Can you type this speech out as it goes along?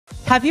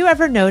Have you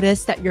ever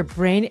noticed that your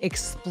brain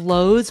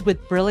explodes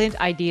with brilliant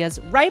ideas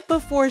right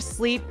before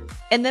sleep,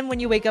 and then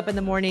when you wake up in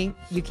the morning,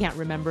 you can't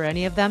remember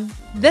any of them?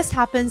 This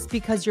happens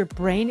because your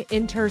brain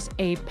enters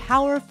a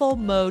powerful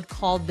mode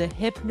called the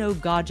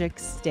hypnagogic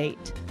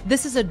state.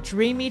 This is a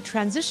dreamy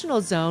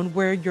transitional zone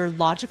where your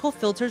logical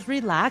filters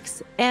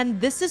relax, and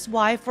this is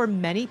why for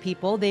many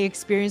people, they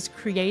experience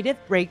creative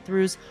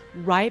breakthroughs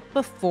right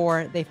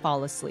before they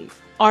fall asleep.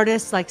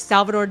 Artists like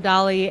Salvador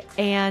Dalí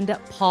and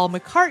Paul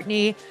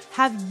McCartney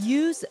have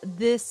used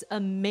this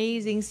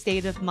amazing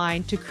state of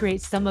mind to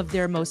create some of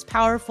their most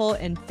powerful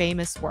and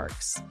famous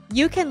works.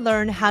 You can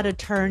learn how to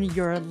turn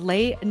your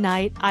late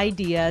night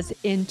ideas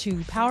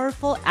into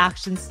powerful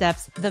action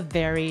steps the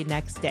very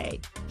next day.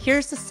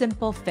 Here's a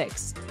simple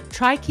fix.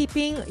 Try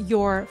keeping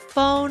your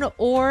phone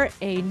or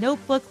a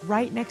notebook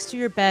right next to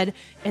your bed,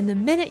 and the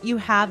minute you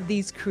have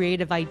these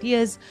creative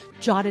ideas,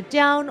 jot it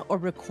down or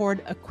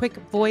record a quick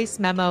voice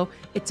memo.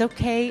 It's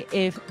okay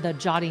if the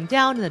jotting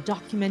down and the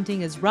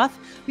documenting is rough,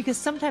 because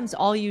sometimes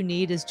all you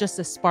need is just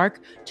a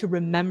spark to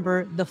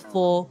remember the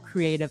full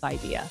creative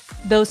idea.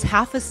 Those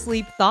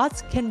half-asleep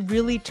thoughts can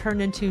really turn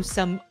into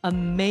some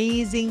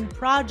amazing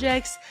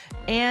projects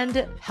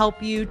and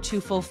help you to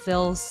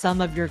fulfill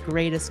some of your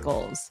greatest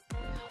goals.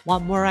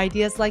 Want more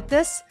ideas like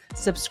this?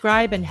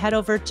 Subscribe and head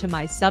over to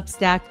my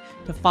Substack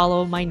to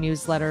follow my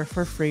newsletter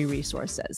for free resources.